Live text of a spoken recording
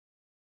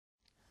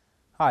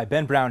Hi,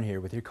 Ben Brown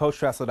here with your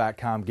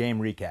CoachWrestler.com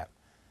game recap.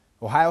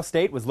 Ohio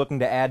State was looking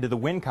to add to the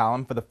win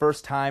column for the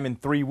first time in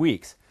 3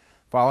 weeks.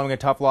 Following a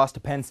tough loss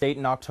to Penn State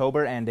in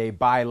October and a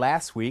bye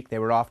last week, they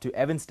were off to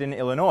Evanston,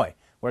 Illinois,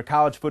 where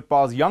college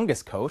football's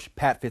youngest coach,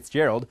 Pat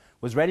Fitzgerald,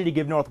 was ready to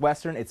give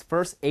Northwestern its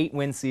first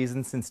 8-win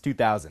season since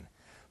 2000.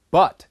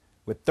 But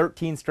with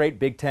 13 straight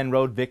Big Ten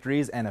road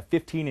victories and a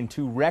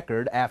 15-2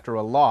 record after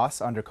a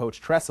loss under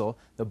Coach Tressel,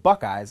 the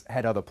Buckeyes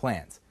had other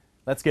plans.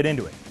 Let's get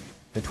into it.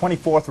 The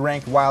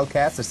 24th-ranked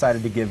Wildcats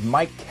decided to give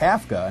Mike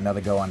Kafka another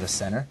go under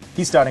center.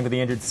 He's starting for the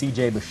injured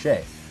C.J.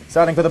 Boucher.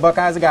 Starting for the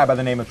Buckeyes, a guy by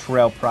the name of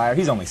Terrell Pryor.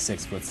 He's only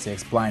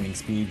 6'6", blinding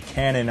speed,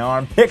 cannon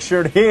arm.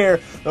 Pictured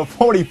here, the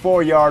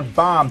 44-yard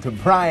bomb to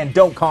Brian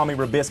Don't Call Me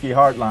Rabisky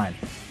Hartline.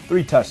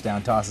 3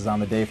 touchdown tosses on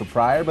the day for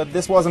Pryor, but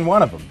this wasn't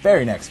one of them.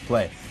 Very next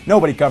play.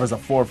 Nobody covers a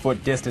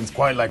 4-foot distance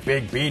quite like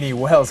Big Beanie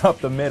Wells up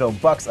the middle.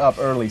 Bucks up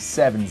early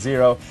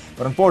 7-0.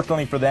 But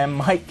unfortunately for them,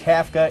 Mike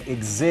Kafka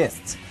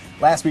exists.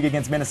 Last week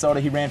against Minnesota,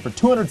 he ran for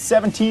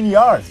 217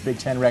 yards, Big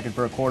Ten record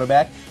for a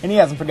quarterback, and he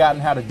hasn't forgotten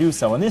how to do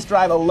so. In this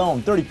drive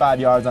alone, 35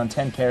 yards on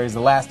 10 carries, the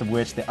last of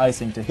which, the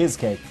icing to his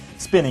cake,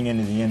 spinning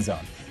into the end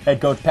zone.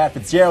 Head coach Pat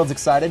Fitzgerald's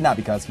excited, not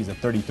because he's a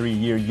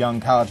 33-year young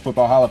college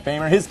football Hall of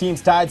Famer. His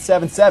team's tied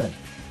 7-7.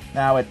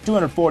 Now, at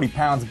 240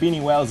 pounds,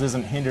 Beanie Wells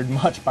isn't hindered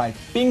much by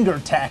finger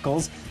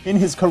tackles in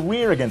his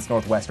career against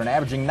Northwestern,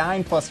 averaging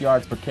 9+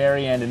 yards per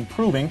carry and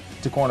improving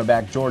to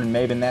cornerback Jordan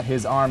Maben that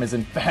his arm is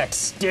in fact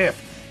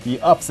stiff. He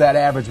ups that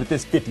average with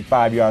this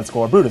 55-yard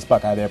score. Brutus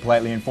Buckeye there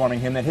politely informing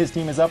him that his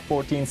team is up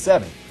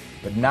 14-7.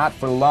 But not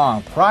for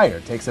long. Pryor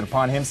takes it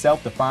upon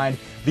himself to find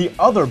the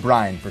other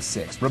Brian for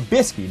 6.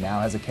 Rabisky now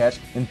has a catch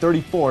in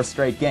 34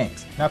 straight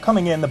games. Now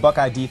coming in, the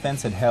Buckeye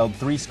defense had held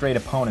 3 straight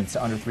opponents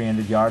to under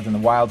 300 yards, and the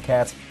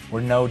Wildcats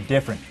were no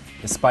different.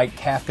 Despite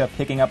Kafka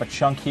picking up a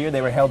chunk here,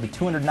 they were held to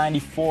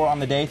 294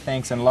 on the day,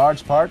 thanks in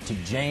large part to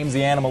James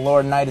the Animal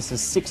Laurinaitis'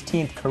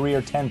 16th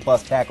career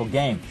 10+ tackle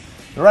game.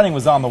 The writing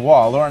was on the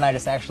wall.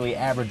 Laurinaitis actually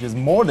averages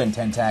more than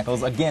 10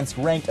 tackles against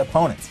ranked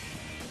opponents.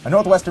 A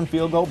Northwestern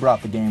field goal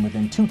brought the game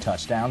within 2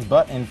 touchdowns,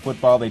 but in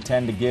football they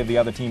tend to give the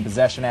other team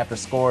possession after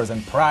scores,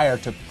 and Pryor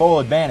took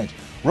full advantage.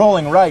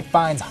 Rolling right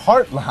finds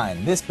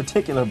Hartline. This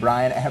particular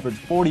Brian averaged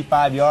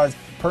 45 yards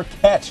per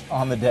catch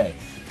on the day.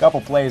 A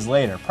couple plays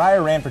later,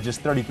 Pryor ran for just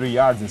 33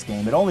 yards this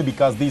game, but only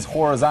because these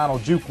horizontal,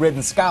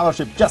 juke-ridden,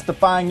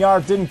 scholarship-justifying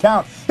yards didn't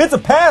count. It's a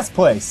pass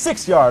play,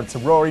 6 yards to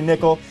Rory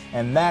Nickel,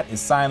 and that is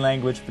sign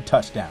language for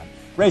touchdown.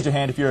 Raise your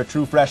hand if you're a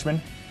true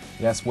freshman.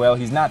 Yes, well,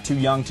 he's not too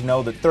young to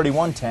know that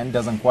 31-10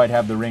 doesn't quite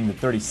have the ring that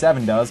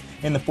 37 does.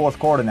 In the 4th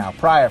quarter now,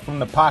 Pryor from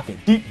the pocket.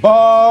 Deep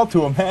ball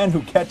to a man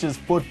who catches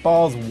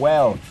footballs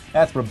well.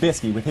 That's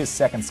Rabisky with his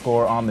 2nd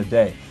score on the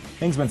day.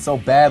 Things went so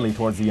badly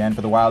towards the end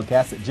for the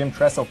Wildcats that Jim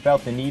Tressel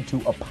felt the need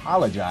to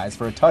apologize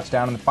for a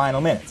touchdown in the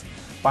final minutes.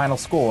 Final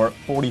score,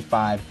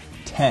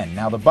 45-10.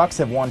 Now, the Bucks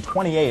have won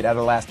 28 out of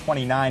the last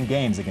 29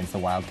 games against the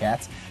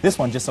Wildcats. This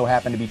one just so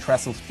happened to be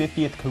Tressel's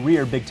 50th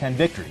career Big Ten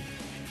victory.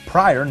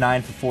 Pryor,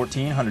 9 for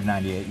 14,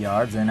 198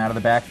 yards, and out of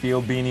the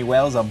backfield, Beanie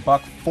Wells, a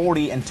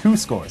 $140 and 2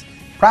 scores.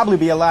 Probably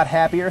be a lot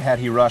happier had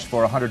he rushed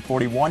for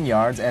 141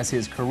 yards, as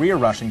his career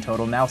rushing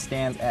total now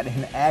stands at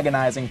an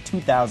agonizing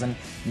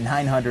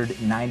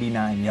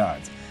 2,999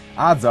 yards.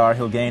 Odds are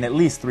he'll gain at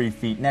least 3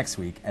 feet next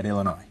week at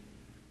Illinois.